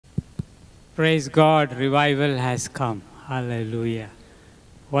Praise God, revival has come. Hallelujah.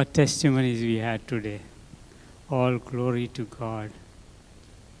 What testimonies we had today. All glory to God.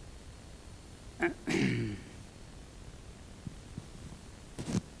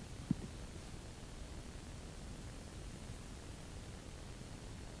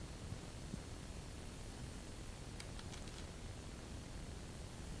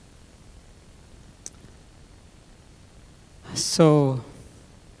 So,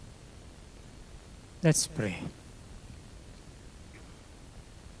 let's pray.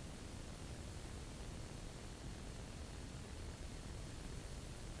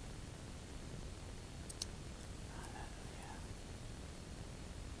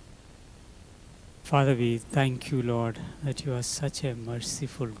 Father, we thank you, Lord, that you are such a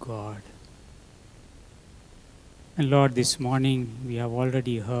merciful God. And Lord, this morning we have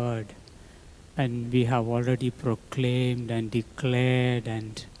already heard and we have already proclaimed and declared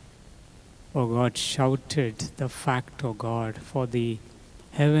and, oh God, shouted the fact, oh God, for the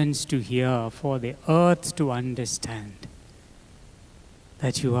heavens to hear, for the earth to understand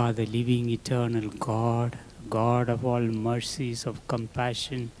that you are the living, eternal God, God of all mercies, of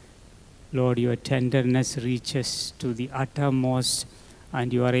compassion. Lord, your tenderness reaches to the uttermost,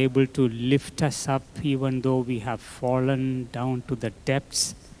 and you are able to lift us up even though we have fallen down to the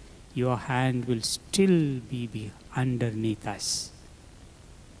depths. Your hand will still be underneath us.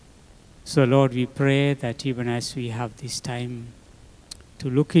 So, Lord, we pray that even as we have this time to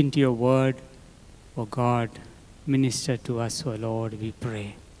look into your word, oh God, minister to us, oh Lord, we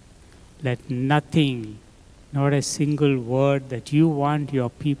pray. Let nothing, not a single word that you want your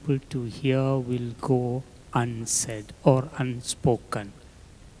people to hear will go unsaid or unspoken.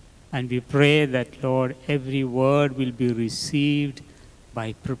 And we pray that, Lord, every word will be received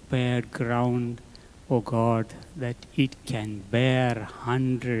by prepared ground, O God, that it can bear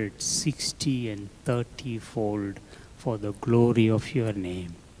 160 and 30-fold for the glory of your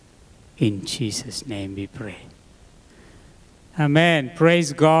name. In Jesus' name we pray. Amen.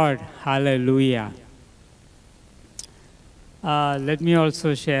 Praise God. Hallelujah. Let me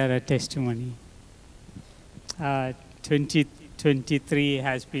also share a testimony. 2023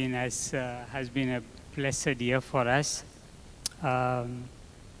 has been a blessed year for us.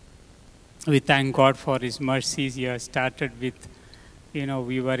 We thank God for His mercies. Year started with,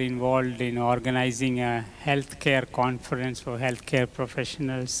 we were involved in organizing a healthcare conference for healthcare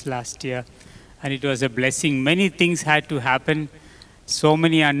professionals last year, and it was a blessing. Many things had to happen, so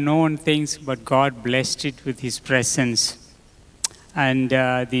many unknown things, but God blessed it with His presence. And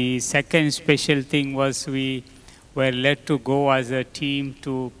the second special thing was we were led to go as a team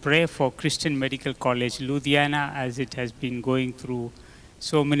to pray for Christian Medical College, Ludhiana, as it has been going through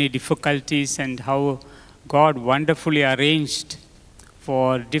so many difficulties, and how God wonderfully arranged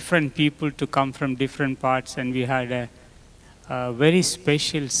for different people to come from different parts. And we had a very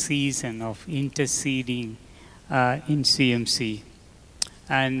special season of interceding in CMC.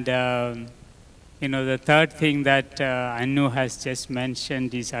 And the third thing that Anu has just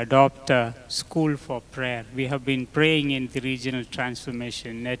mentioned is adopt a school for prayer. We have been praying in the Regional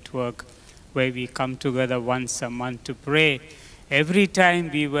Transformation Network, where we come together once a month to pray. Every time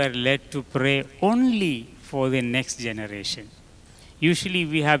we were led to pray only for the next generation. Usually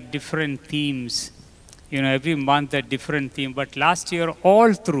we have different themes, every month a different theme, but last year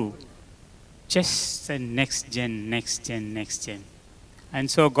all through, just the next gen, next gen, next gen. And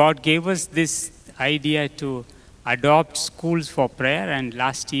so God gave us this idea to adopt schools for prayer, and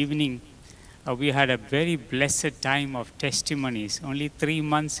last evening we had a very blessed time of testimonies. Only 3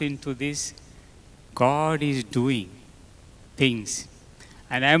 months into this, God is doing things.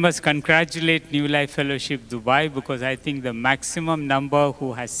 And I must congratulate New Life Fellowship Dubai, because I think the maximum number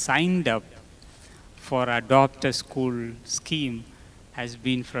who has signed up for Adopt a School scheme has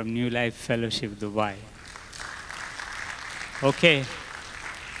been from New Life Fellowship Dubai. Okay.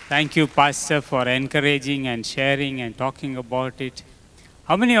 Thank you, Pastor, for encouraging and sharing and talking about it.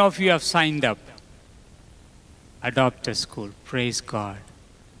 How many of you have signed up? Adopt a School. Praise God.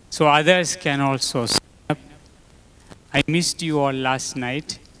 So others can also sign up. I missed you all last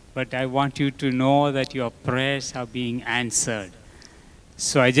night, but I want you to know that your prayers are being answered.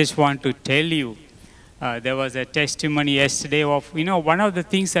 So I just want to tell you, there was a testimony yesterday of, one of the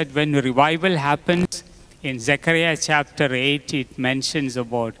things that when revival happens, in Zechariah chapter 8, it mentions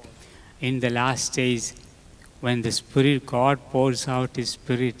about in the last days when the Spirit, God pours out His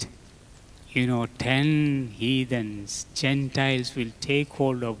Spirit, 10 heathens, Gentiles will take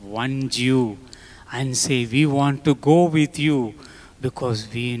hold of one Jew and say, we want to go with you because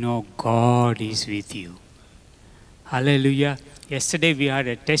we know God is with you. Hallelujah. Yesterday we had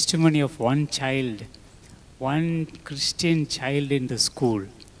a testimony of one child, one Christian child in the school,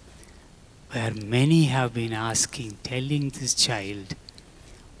 where many have been asking, telling this child,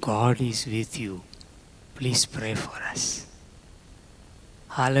 God is with you. Please pray for us.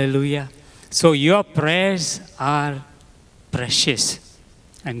 Hallelujah. So your prayers are precious,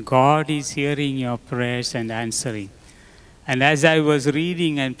 and God is hearing your prayers and answering. And as I was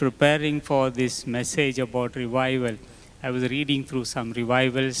reading and preparing for this message about revival, I was reading through some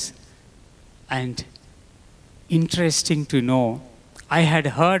revivals, and interesting to know, I had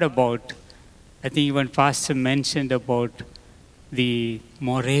heard about, I think even Pastor mentioned about the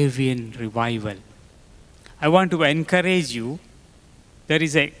Moravian revival. I want to encourage you. There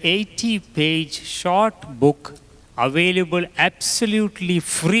is an 80-page short book available absolutely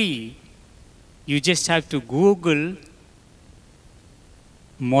free. You just have to Google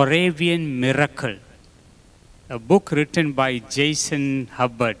Moravian Miracle, a book written by Jaison,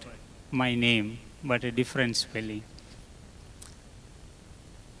 my name, but a different spelling.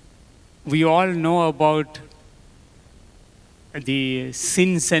 We all know about the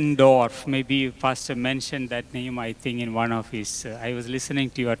Zinzendorf. Maybe Pastor mentioned that name, I think, in one of his, I was listening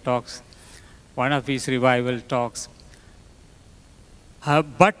to your talks, one of his revival talks.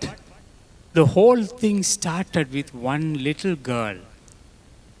 But the whole thing started with one little girl.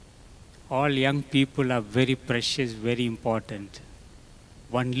 All young people are very precious, very important.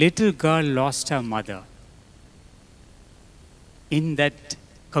 One little girl lost her mother in that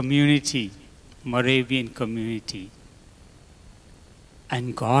community, Moravian community.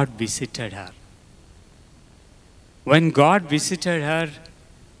 And God visited her. When God visited her,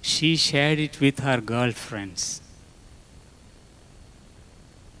 she shared it with her girlfriends.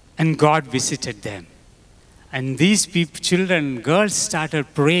 And God visited them. And these children, girls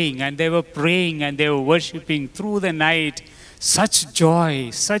started praying, and they were praying and they were worshiping through the night. Such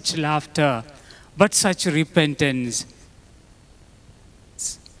joy, such laughter, but such repentance.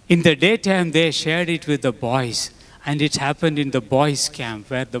 In the daytime, they shared it with the boys. And it happened in the boys' camp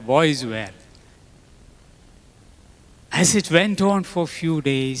where the boys were. As it went on for a few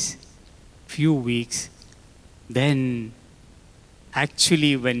days, few weeks, then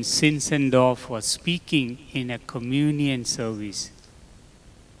actually when Zinzendorf was speaking in a communion service,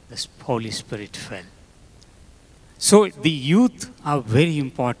 the Holy Spirit fell. So the youth are very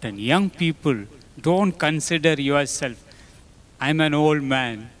important. Young people, don't consider yourself, I'm an old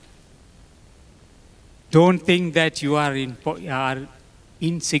man. Don't think that you are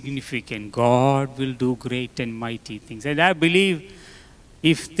insignificant. God will do great and mighty things. And I believe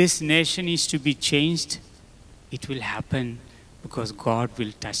if this nation is to be changed, it will happen because God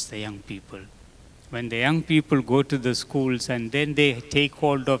will touch the young people. When the young people go to the schools and then they take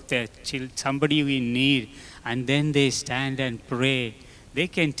hold of their somebody we need, and then they stand and pray, they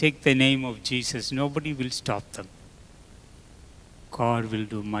can take the name of Jesus. Nobody will stop them. God will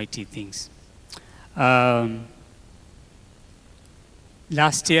do mighty things.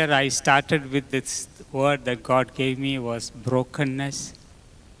 Last year I started with this word that God gave me was brokenness.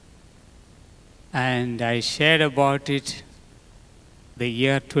 And I shared about it. The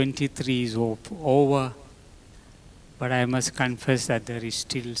year 23 is over. But I must confess that there is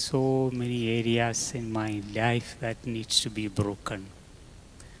still so many areas in my life that needs to be broken.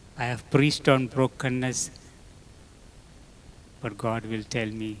 I have preached on brokenness, but God will tell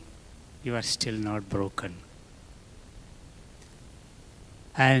me, you are still not broken.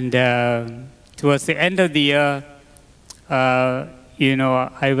 And towards the end of the year,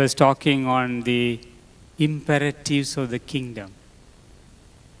 I was talking on the imperatives of the kingdom.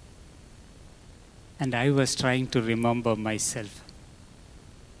 And I was trying to remember myself.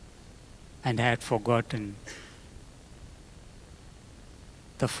 And I had forgotten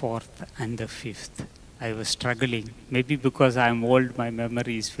the fourth and the fifth. I was struggling. Maybe because I'm old, my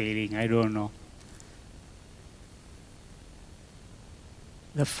memory is failing. I don't know.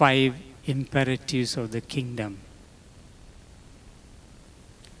 The 5 imperatives of the kingdom.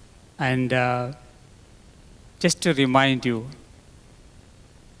 And just to remind you,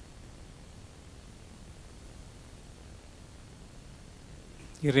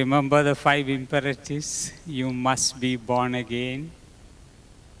 you remember the 5 imperatives? You must be born again,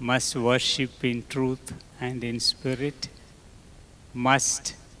 must worship in truth and in spirit,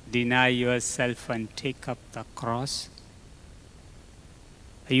 must deny yourself and take up the cross.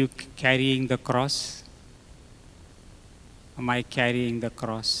 Are you carrying the cross? Am I carrying the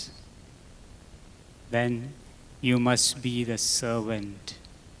cross? Then you must be the servant.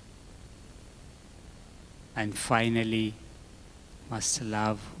 And finally, must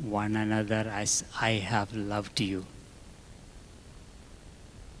love one another as I have loved you.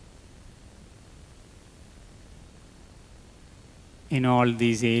 in all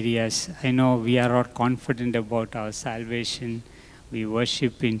these areas. I know we are all confident about our salvation. We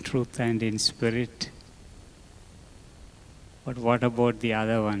worship in truth and in spirit. But what about the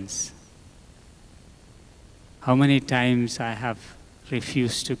other ones? How many times I have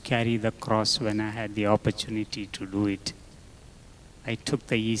refused to carry the cross when I had the opportunity to do it? I took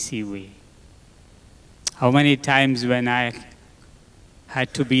the easy way. How many times when I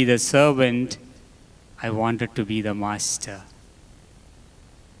had to be the servant, I wanted to be the master?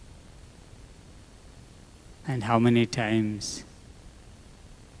 And how many times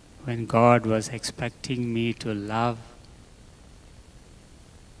when God was expecting me to love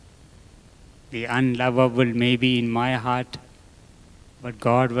the unlovable maybe in my heart, but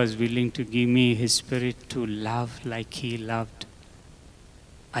God was willing to give me His Spirit to love like He loved,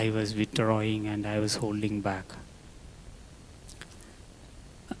 I was withdrawing and I was holding back.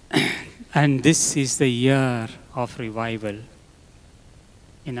 And this is the year of revival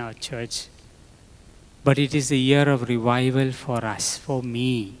in our church. But it is a year of revival for us, for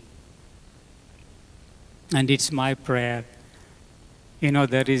me. And it's my prayer. You know,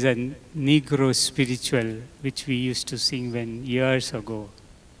 there is a Negro spiritual which we used to sing years ago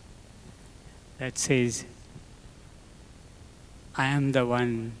that says, I am the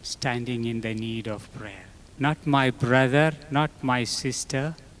one standing in the need of prayer. Not my brother, not my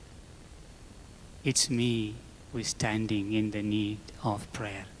sister. It's me who is standing in the need of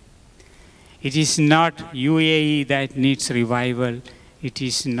prayer. It is not UAE that needs revival. It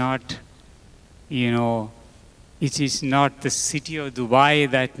is not, it is not the city of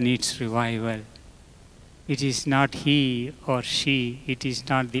Dubai that needs revival. It is not he or she. It is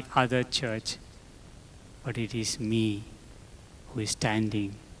not the other church. But it is me who is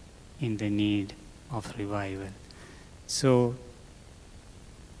standing in the need of revival. So,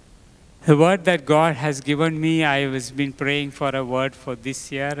 the word that God has given me, I have been praying for a word for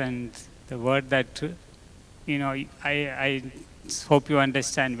this year, and the word that, I hope you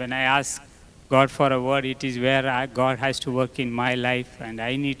understand. When I ask God for a word, it is where God has to work in my life, and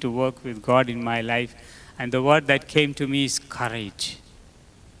I need to work with God in my life. And the word that came to me is courage.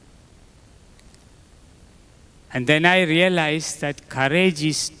 And then I realized that courage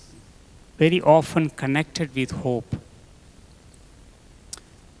is very often connected with hope.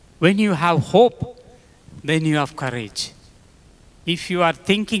 When you have hope, then you have courage. If you are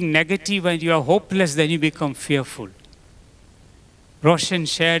thinking negative and you are hopeless, then you become fearful. Roshan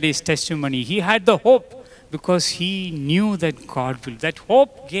shared his testimony. He had the hope because he knew that God will. That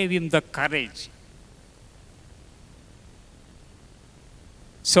hope gave him the courage.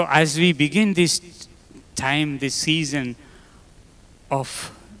 So as we begin this time, this season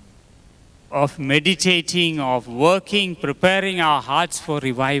of meditating, of working, preparing our hearts for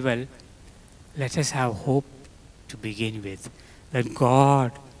revival, let us have hope to begin with, that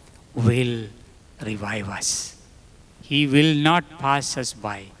God will revive us. He will not pass us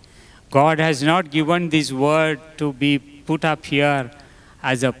by. God has not given this word to be put up here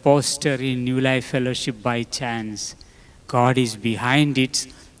as a poster in New Life Fellowship by chance. God is behind it.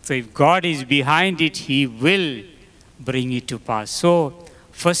 So if God is behind it, He will bring it to pass. So,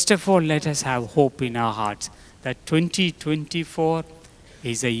 first of all, let us have hope in our hearts that 2024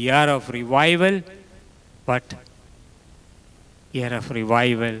 is a year of revival, but year of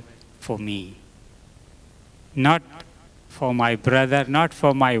revival for me. Not for my brother, not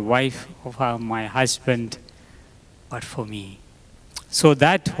for my wife or for my husband, but for me. So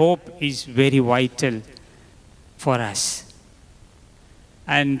that hope is very vital for us.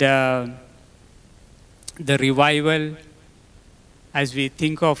 And the revival, as we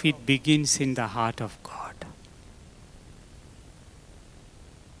think of it, begins in the heart of God.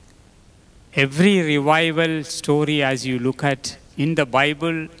 Every revival story, as you look at in the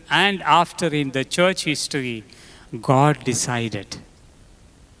Bible and after in the church history, God decided.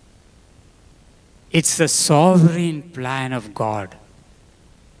 It's the sovereign plan of God.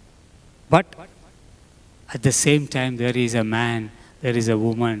 But at the same time, there is a man, there is a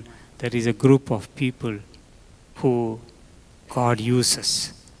woman, there is a group of people who God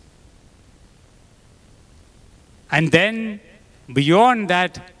uses. And then, beyond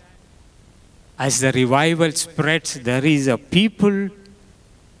that, as the revival spreads, there is a people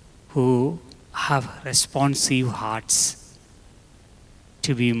who have responsive hearts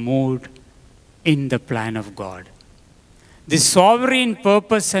to be moved in the plan of God. The sovereign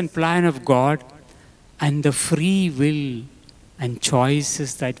purpose and plan of God and the free will and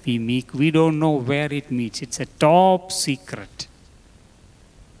choices that we make, we don't know where it meets. It's a top secret.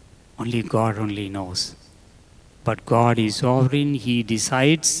 Only God only knows. But God is sovereign. He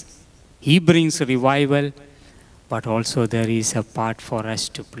decides. He brings revival. but also there is a part for us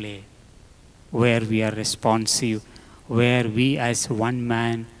to play, where we are responsive, where we as one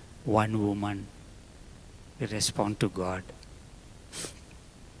man, one woman, we respond to God.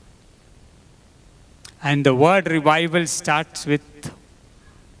 And the word revival starts with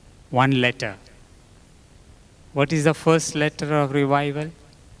one letter. What is the first letter of revival?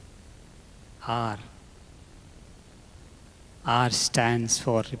 R. R stands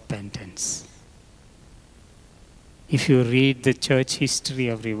for repentance. If you read the church history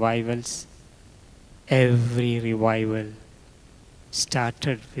of revivals, every revival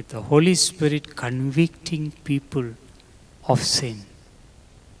started with the Holy Spirit convicting people of sin.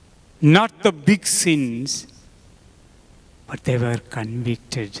 Not the big sins, but they were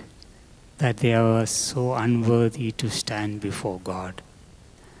convicted that they were so unworthy to stand before God.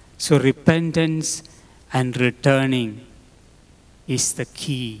 So repentance and returning is the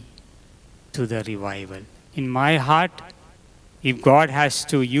key to the revival. In my heart, if God has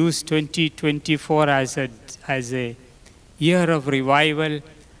to use 2024 as a year of revival,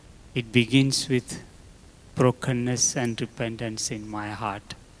 it begins with brokenness and repentance in my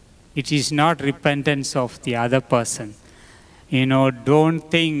heart. It is not repentance of the other person. Don't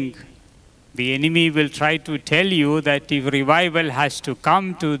think the enemy will try to tell you that if revival has to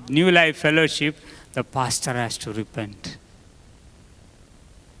come to New Life Fellowship, the pastor has to repent.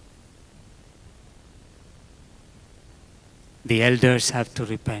 The elders have to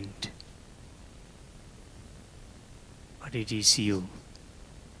repent. But it is you.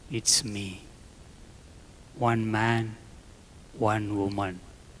 It's me. One man, one woman.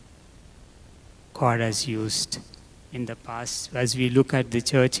 God has used in the past. As we look at the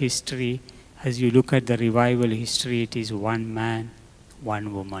church history, as you look at the revival history, it is one man,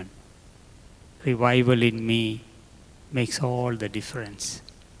 one woman. Revival in me makes all the difference.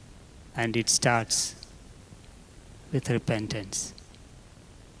 And it starts with repentance.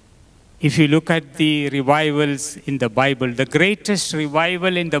 If you look at the revivals in the Bible, the greatest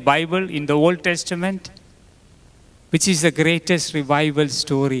revival in the Bible, in the Old Testament, which is the greatest revival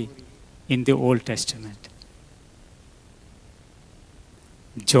story in the Old Testament?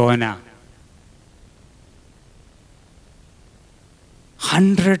 Jonah.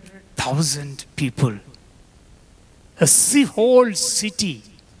 100,000 people. A whole city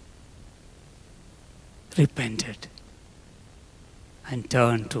repented and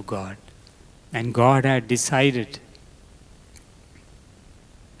turned to God. And God had decided,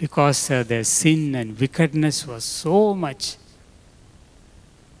 because their sin and wickedness was so much,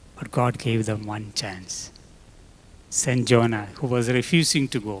 but God gave them one chance. Sent Jonah, who was refusing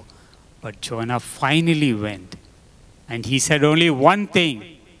to go. But Jonah finally went. And he said only one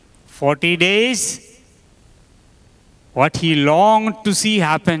thing: 40 days, what he longed to see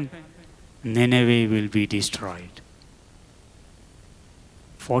happen, Nineveh will be destroyed.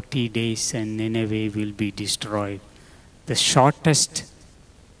 40 days and Nineveh will be destroyed. The shortest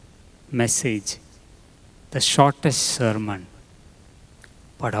message, the shortest sermon,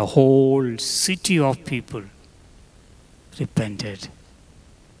 but a whole city of people repented,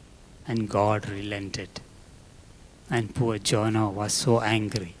 and God relented. And poor Jonah was so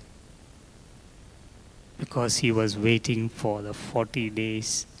angry because he was waiting for the 40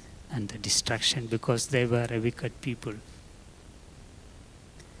 days and the destruction, because they were a wicked people.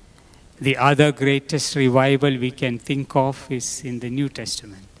 The other greatest revival we can think of is in the New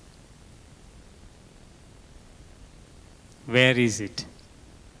Testament. Where is it?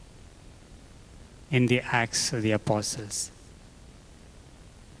 In the Acts of the Apostles.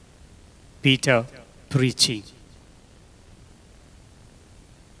 Peter preaching.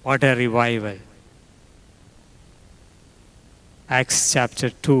 What a revival. Acts chapter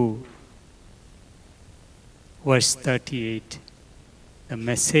 2, verse 38. The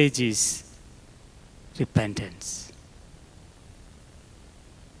message is repentance.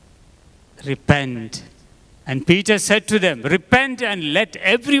 Repent. And Peter said to them, repent and let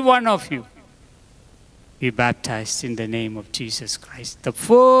every one of you be baptized in the name of Jesus Christ. The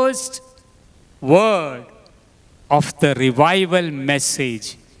first word of the revival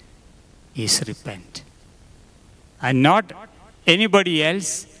message is repent. And not anybody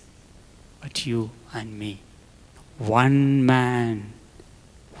else, but you and me. One man,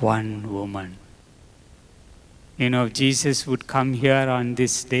 one woman. If Jesus would come here on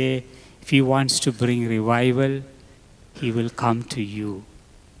this day, if he wants to bring revival, he will come to you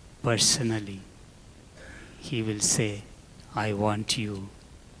personally. He will say, I want you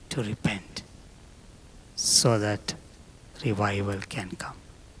to repent so that revival can come.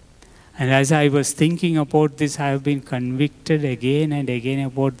 And as I was thinking about this, I have been convicted again and again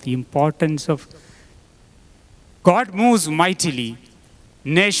about the importance of God moves mightily,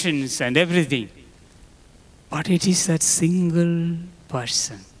 nations and everything. But it is that single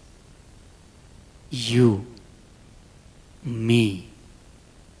person, you, me,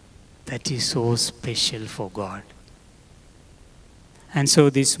 that is so special for God. And so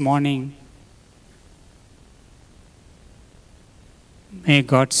this morning, may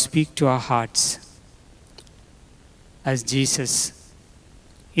God speak to our hearts as Jesus,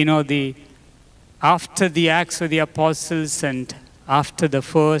 after the Acts of the Apostles and after the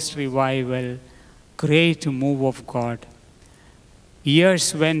first revival, great move of God.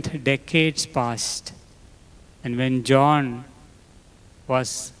 Years went, decades passed, and when John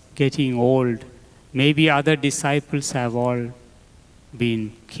was getting old, maybe other disciples have all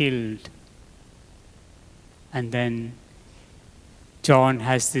been killed. And then John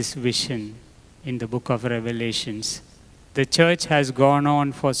has this vision in the book of Revelations. The church has gone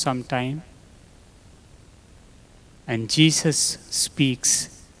on for some time, and Jesus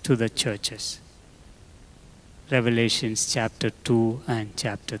speaks to the churches. Revelations chapter 2 and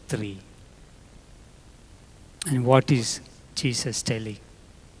chapter 3. And what is Jesus telling?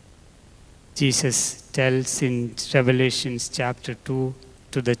 Jesus tells in Revelations chapter 2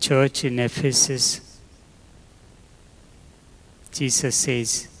 to the church in Ephesus, Jesus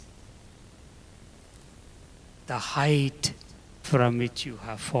says, the height from which you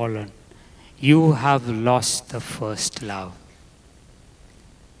have fallen, you have lost the first love.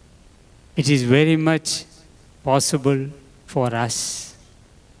 It is very much possible for us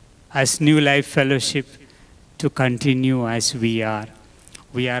as New Life Fellowship to continue as we are.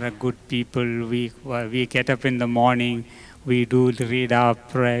 We are a good people. We get up in the morning, we do read our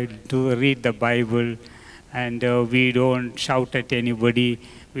prayer, do read the Bible, and we don't shout at anybody.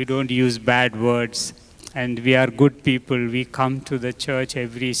 We don't use bad words. And we are good people. We come to the church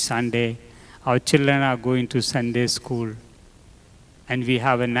every Sunday. Our children are going to Sunday school. And we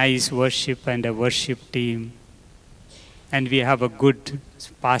have a nice worship and a worship team. And we have a good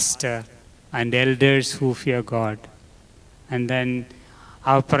pastor and elders who fear God. And then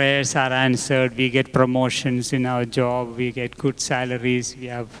our prayers are answered. We get promotions in our job. We get good salaries.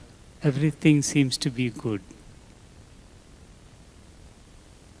 Everything seems to be good.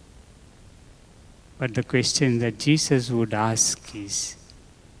 But the question that Jesus would ask is,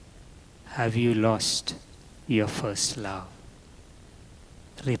 have you lost your first love?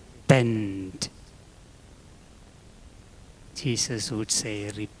 Repent. Jesus would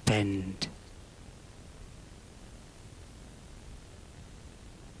say, repent.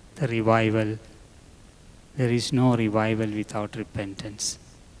 The revival, there is no revival without repentance.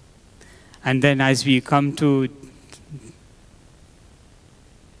 And then as we come to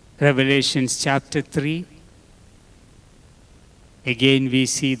Revelations chapter 3, again we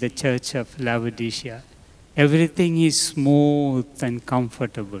see the church of Laodicea. Everything is smooth and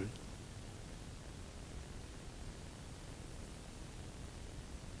comfortable.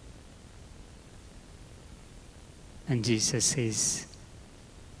 And Jesus says,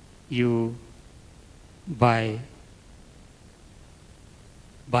 you buy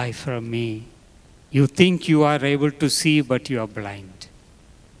from me. You think you are able to see, but you are blind.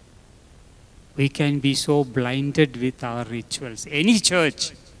 We can be so blinded with our rituals. Any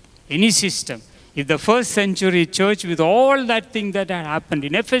church, any system. If the first century church with all that thing that had happened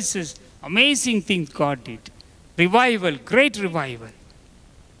in Ephesus, amazing things God did. Revival, great revival.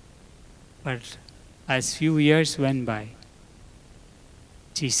 But as few years went by,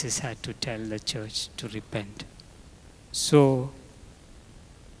 Jesus had to tell the church to repent. So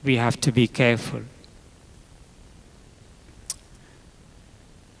we have to be careful.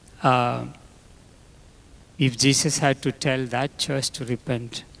 If Jesus had to tell that church to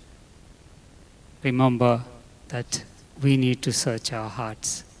repent, remember that we need to search our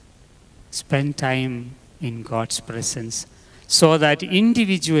hearts. Spend time in God's presence so that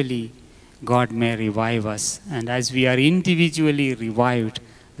individually God may revive us. And as we are individually revived,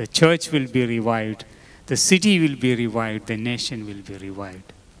 the church will be revived, the city will be revived, the nation will be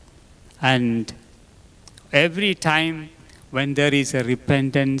revived. And every time when there is a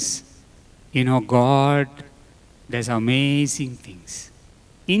repentance, God does amazing things.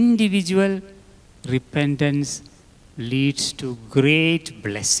 Individual repentance leads to great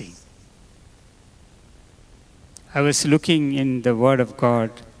blessing. I was looking in the Word of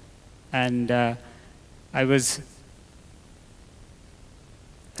God, and I was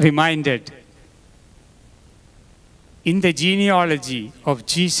reminded in the genealogy of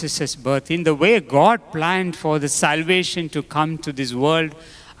Jesus' birth, in the way God planned for the salvation to come to this world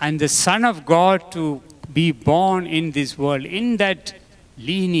and the Son of God to be born in this world, in that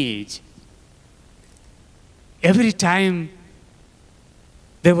lineage, every time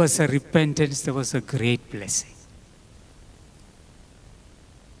there was a repentance, there was a great blessing.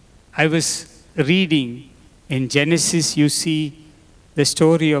 I was reading in Genesis, you see the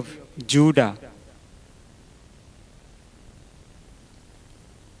story of Judah.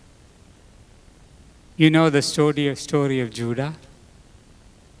 You know the story of Judah?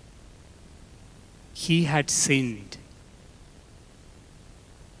 He had sinned.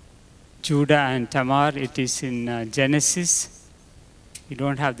 Judah and Tamar, it is in Genesis. You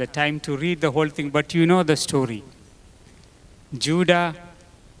don't have the time to read the whole thing, but you know the story. Judah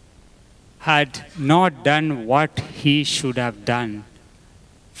had not done what he should have done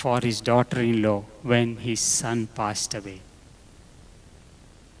for his daughter-in-law when his son passed away.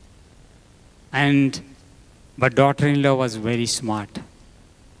 But daughter-in-law was very smart.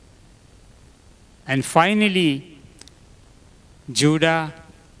 And finally, Judah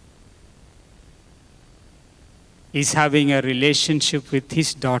is having a relationship with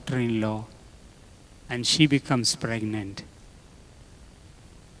his daughter-in-law, and she becomes pregnant.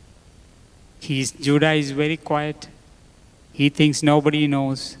 Judah is very quiet. He thinks nobody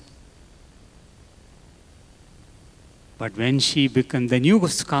knows. But when the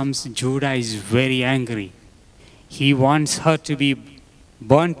news comes, Judah is very angry. He wants her to be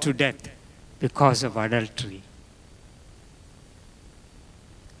burnt to death because of adultery.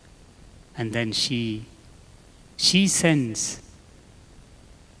 And then she sends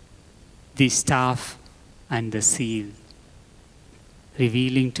the staff and the seal,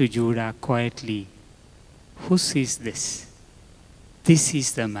 revealing to Judah quietly, whose is this? This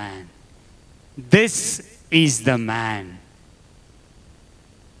is the man. This is the man.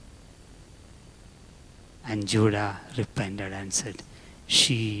 And Judah repented and said,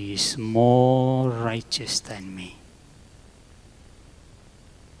 she is more righteous than me.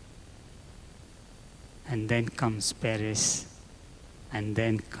 And then comes Perez, and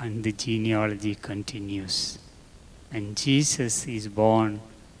then the genealogy continues. And Jesus is born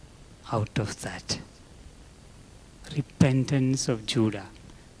out of that. Repentance of Judah.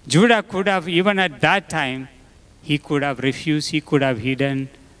 Judah could have, even at that time, he could have refused, he could have hidden.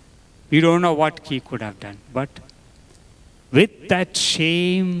 We don't know what he could have done. But with that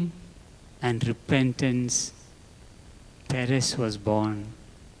shame and repentance, Perez was born.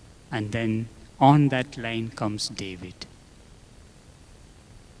 And then on that line comes David.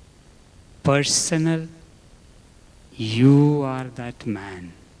 Personal, you are that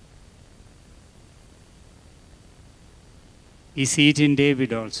man. You see it in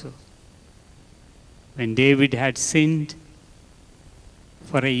David also. When David had sinned,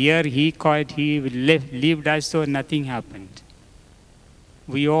 for a year he lived as though nothing happened.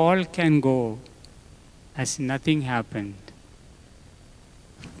 We all can go as nothing happened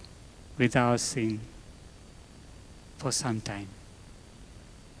with our sin for some time.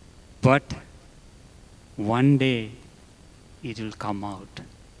 But one day it will come out.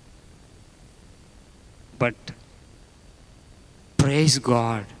 But praise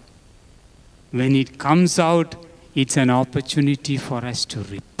God, when it comes out, it's an opportunity for us to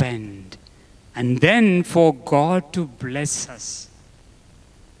repent. And then for God to bless us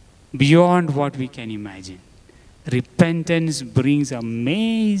beyond what we can imagine. Repentance brings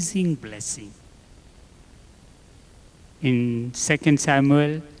amazing blessing. In 2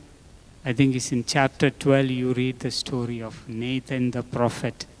 Samuel, I think it's in chapter 12, you read the story of Nathan the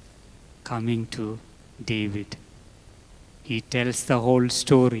prophet coming to David. He tells the whole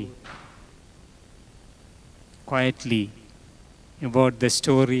story quietly about the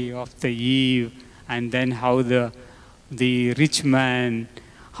story of the Eve, and then how the rich man,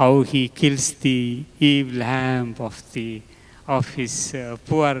 how he kills the Eve lamb of his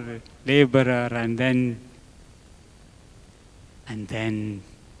poor laborer, and then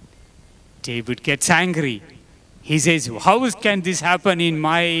David gets angry. He says, how can this happen in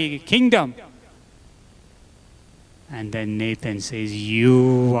my kingdom? And then Nathan says,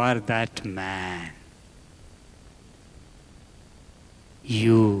 you are that man.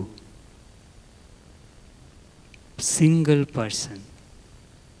 You, single person,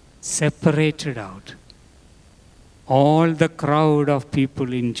 separated out all the crowd of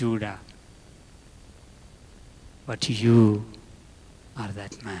people in Judah. But you are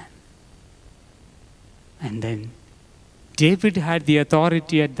that man. And then David had the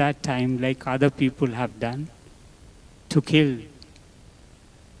authority at that time, like other people have done, to kill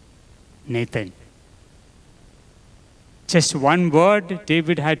Nathan. Just one word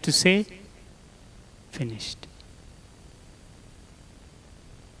David had to say, finished.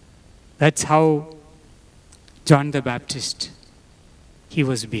 That's how John the Baptist, he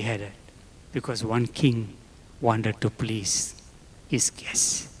was beheaded, because one king wanted to please his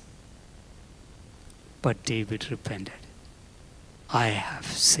guests. But David repented. I have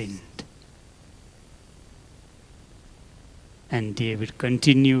sinned. And David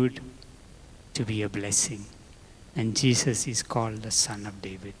continued to be a blessing. And Jesus is called the Son of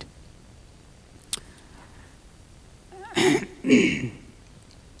David.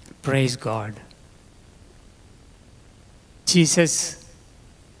 Praise God.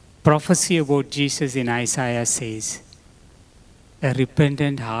 Prophecy about Jesus in Isaiah says, a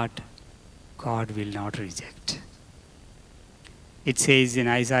repentant heart God will not reject. It says in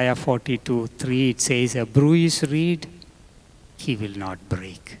Isaiah 42:3, it says, a bruised reed he will not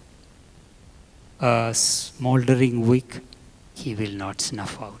break. A smoldering wick he will not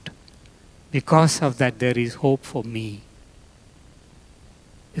snuff out. Because of that, there is hope for me.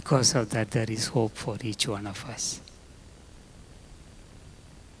 Because of that, there is hope for each one of us.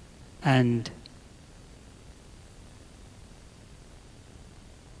 And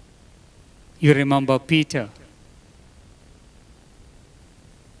you remember Peter.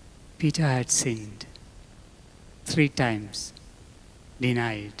 Peter had sinned 3 times,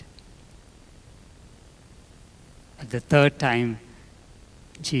 denied. At the 3rd time,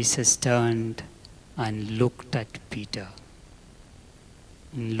 Jesus turned and looked at Peter.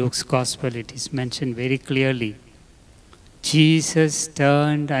 In Luke's Gospel, it is mentioned very clearly. Jesus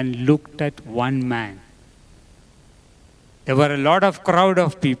turned and looked at one man. There were a lot of crowd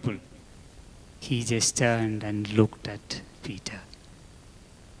of people. He just turned and looked at Peter.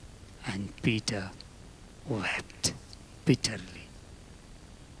 And Peter wept bitterly.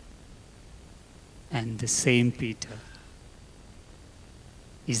 And the same Peter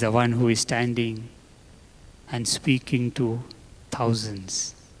is the one who is standing and speaking to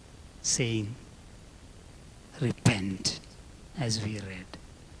thousands, saying, repent, as we read.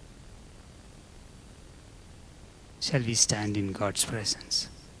 Shall we stand in God's presence?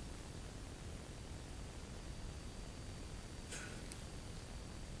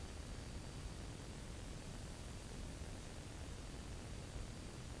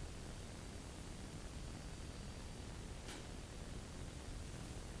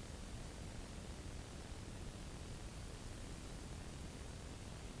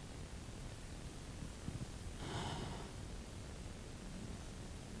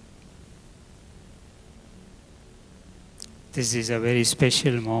 This is a very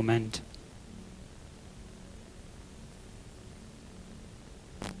special moment.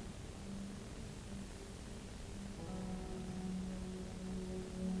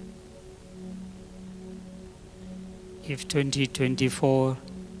 If 2024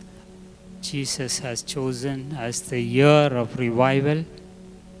 Jesus has chosen as the year of revival,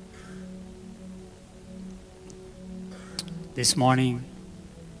 this morning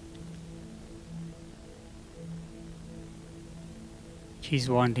He's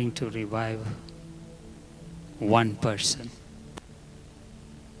wanting to revive one person.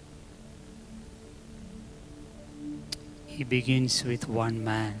 He begins with one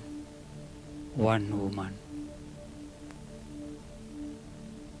man, one woman.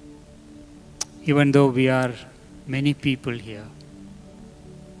 Even though we are many people here,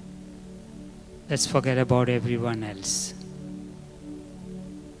 let's forget about everyone else.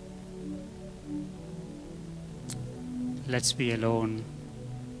 Let's be alone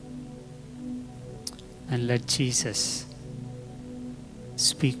and let Jesus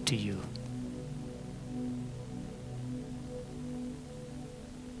speak to you.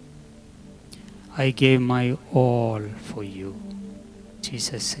 I gave my all for you,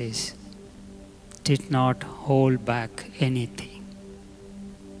 Jesus says. Did not hold back anything.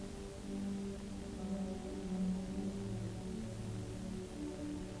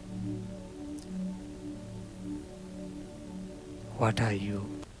 What are you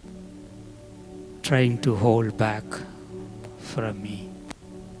trying to hold back from me?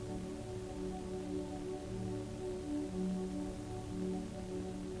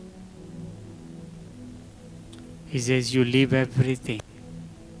 He says, you leave everything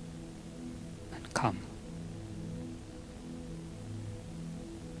and come.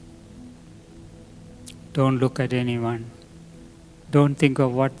 Don't look at anyone. Don't think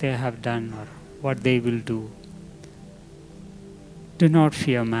of what they have done or what they will do. Do not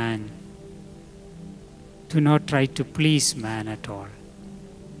fear man. Do not try to please man at all.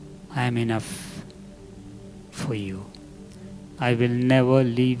 I am enough for you. I will never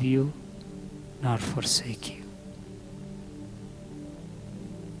leave you nor forsake you.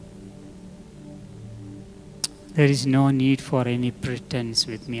 There is no need for any pretense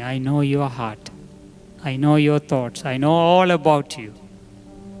with me. I know your heart. I know your thoughts. I know all about you.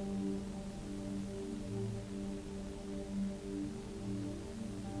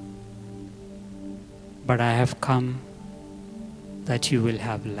 but I have come that you will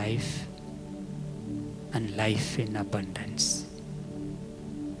have life and life in abundance.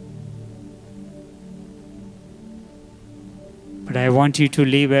 But I want you to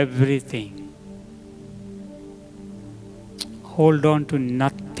leave everything. Hold on to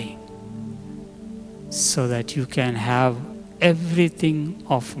nothing so that you can have everything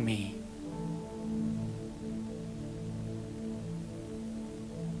of me.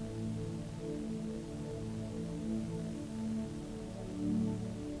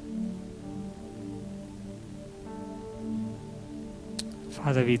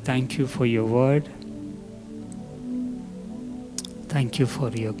 Father, we thank you for your word. Thank you for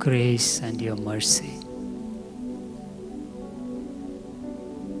your grace and your mercy.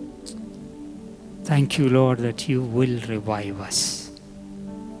 Thank you, Lord, that you will revive us,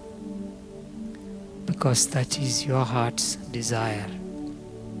 because that is your heart's desire.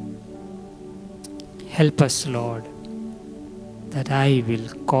 Help us, Lord, that I will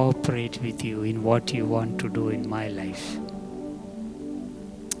cooperate with you in what you want to do in my life.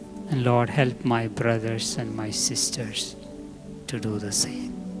 And Lord, help my brothers and my sisters to do the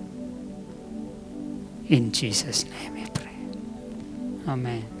same. In Jesus' name we pray.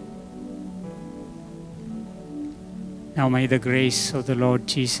 Amen. Now may the grace of the Lord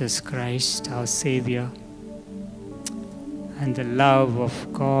Jesus Christ, our Savior, and the love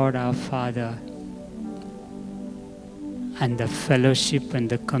of God our Father, and the fellowship and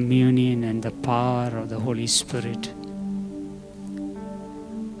the communion and the power of the Holy Spirit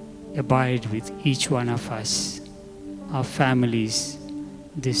abide with each one of us, our families,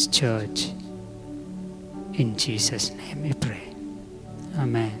 this church. In Jesus' name we pray.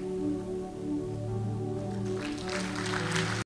 Amen.